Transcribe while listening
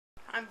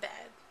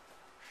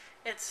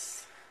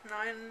It's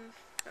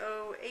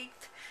 9:08,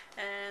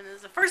 and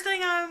it's the first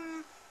thing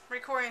I'm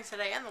recording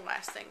today, and the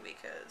last thing,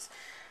 because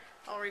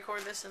I'll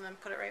record this and then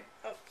put it right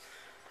up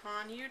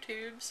on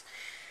YouTube's.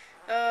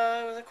 It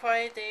was a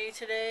quiet day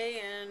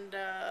today, and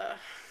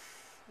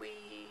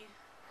we.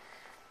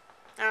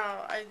 I don't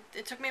know.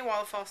 It took me a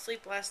while to fall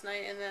asleep last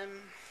night, and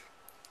then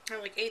at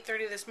like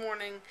 8:30 this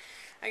morning,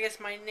 I guess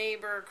my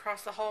neighbor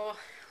across the hall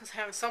was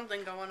having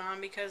something going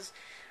on because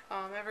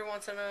every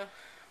once in a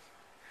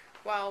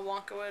while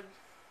Wonka would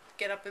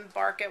get up and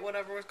bark at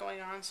whatever was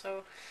going on.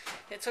 So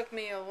it took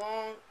me a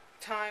long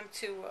time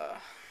to,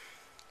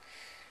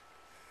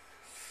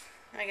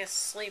 I guess,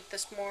 sleep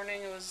this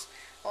morning. It was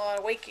a lot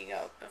of waking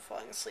up and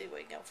falling asleep,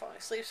 waking up, falling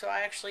asleep. So I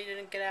actually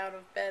didn't get out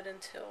of bed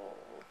until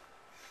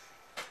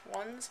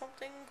 1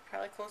 something,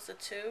 probably close to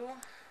 2.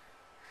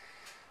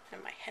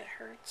 And my head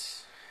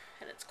hurts,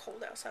 and it's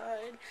cold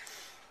outside.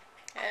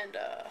 And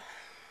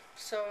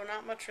so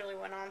not much really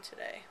went on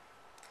today.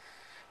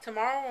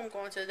 Tomorrow I'm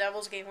going to the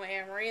Devils game with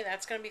Anne Marie.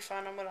 That's going to be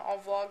fun. I'll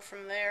vlog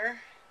from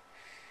there.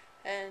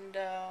 And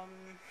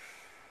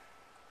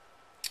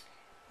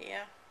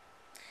yeah.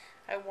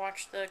 I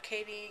watched the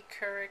Katie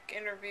Couric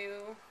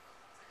interview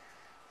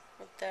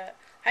with that.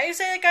 How do you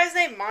say that guy's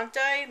name?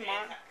 Manti?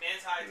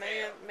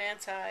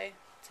 Manti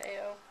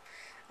Teo.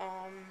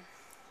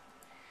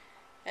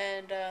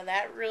 And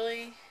that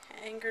really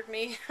angered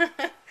me.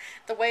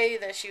 The way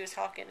that she was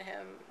talking to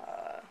him,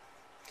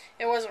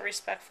 it wasn't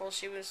respectful.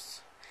 She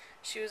was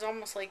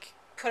almost like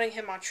putting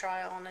him on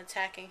trial and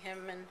attacking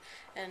him,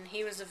 and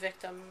he was a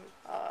victim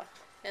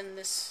in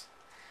this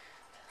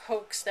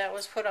hoax that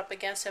was put up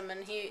against him,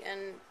 and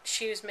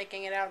she was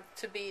making it out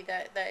to be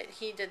that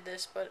he did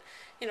this, but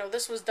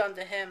this was done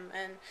to him,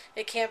 and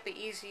it can't be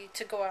easy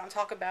to go out and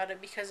talk about it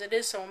because it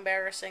is so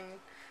embarrassing.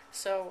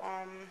 So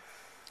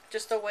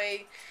just the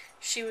way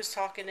she was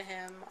talking to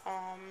him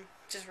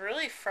just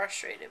really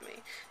frustrated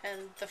me,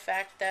 and the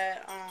fact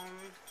that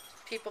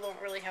people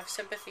don't really have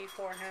sympathy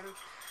for him.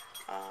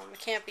 It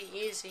can't be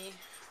easy,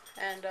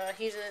 and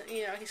he's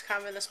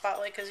kind of in the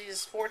spotlight because he's a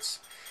sports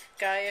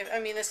guy. I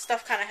mean, this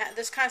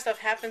kind of stuff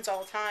happens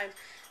all the time.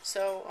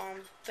 So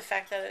the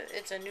fact that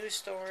it's a news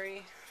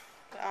story,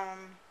 I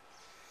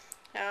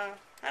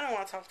don't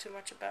want to talk too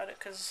much about it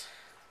because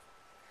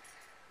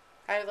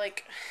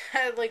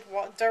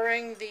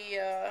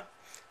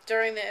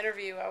during the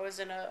interview, I was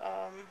in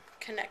a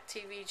Connect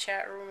TV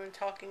chat room and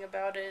talking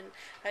about it, and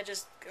I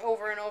just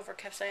over and over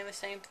kept saying the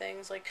same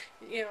things. Like,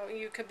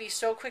 you could be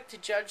so quick to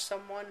judge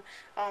someone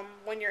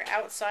when you're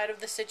outside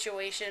of the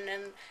situation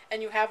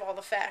and you have all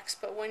the facts,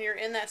 but when you're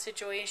in that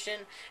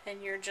situation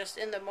and you're just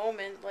in the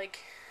moment, like,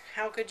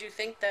 how could you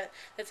think that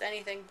it's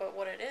anything but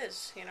what it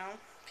is? He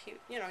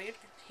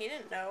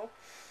didn't know.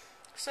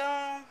 So,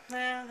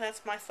 yeah,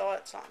 that's my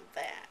thoughts on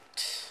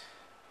that.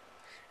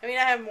 I mean,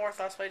 I have more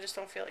thoughts, but I just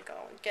don't feel like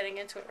getting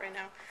into it right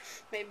now.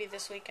 Maybe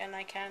this weekend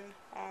I can.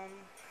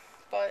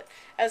 But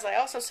as I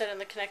also said in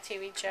the Connect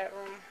TV chat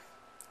room,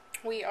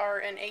 we are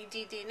an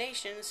ADD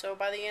nation, so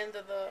by the end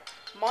of the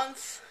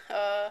month,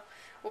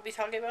 we'll be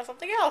talking about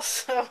something else.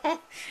 So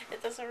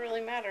it doesn't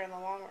really matter in the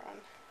long run.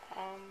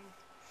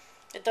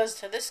 It does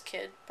to this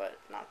kid, but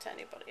not to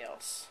anybody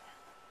else.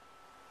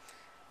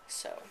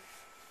 So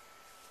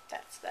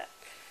that's that.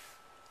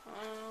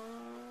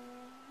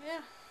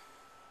 Yeah.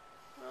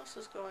 What else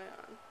is going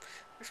on?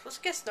 We're supposed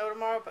to get snow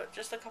tomorrow, but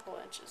just a couple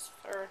inches.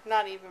 Or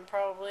not even,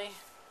 probably.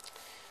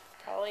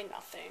 Probably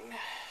nothing.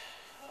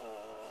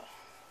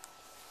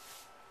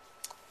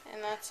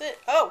 And that's it.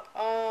 Oh,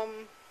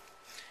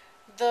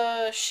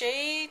 the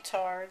Shay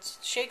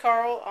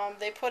Carl,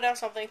 they put out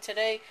something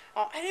today.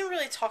 I didn't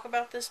really talk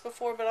about this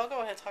before, but I'll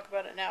go ahead and talk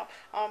about it now.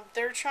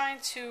 They're trying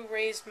to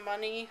raise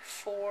money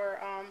for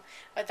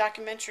a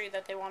documentary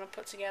that they want to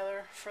put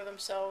together for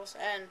themselves,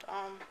 and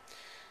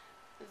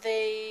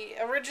they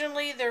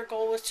originally their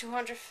goal was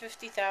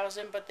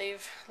 250,000, but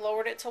they've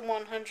lowered it to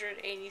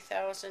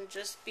 180,000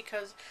 just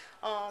because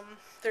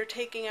they're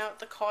taking out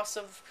the cost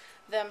of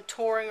them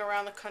touring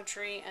around the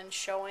country and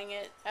showing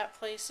it at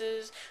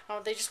places.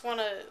 They just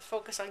want to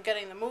focus on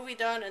getting the movie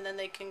done, and then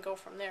they can go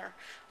from there.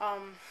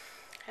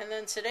 And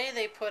then today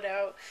they put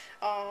out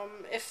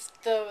if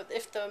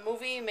the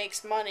movie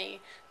makes money,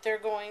 they're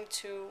going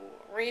to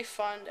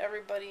refund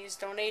everybody's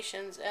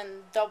donations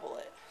and double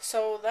it.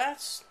 So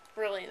that's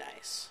really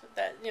nice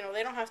that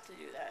they don't have to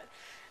do that,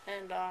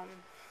 and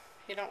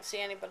you don't see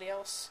anybody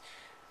else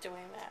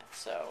doing that.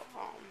 So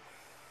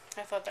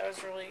I thought that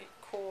was really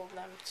cool of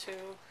them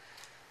to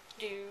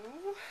do.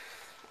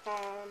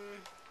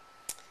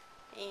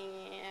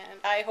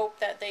 And I hope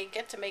that they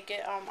get to make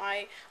it.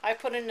 I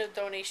put in a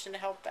donation to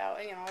help out,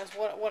 as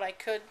what I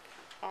could,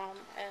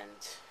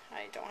 and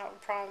I don't have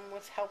a problem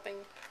with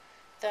helping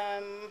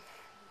them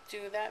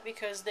do that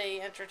because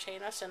they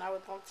entertain us, and I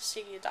would love to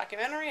see a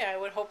documentary. I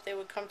would hope they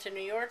would come to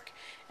New York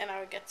and I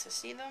would get to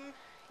see them.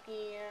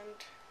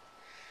 And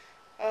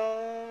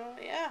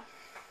yeah.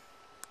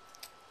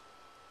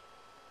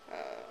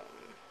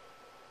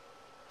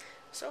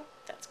 So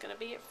that's gonna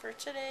be it for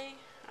today.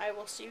 I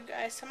will see you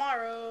guys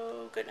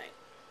tomorrow. Good night.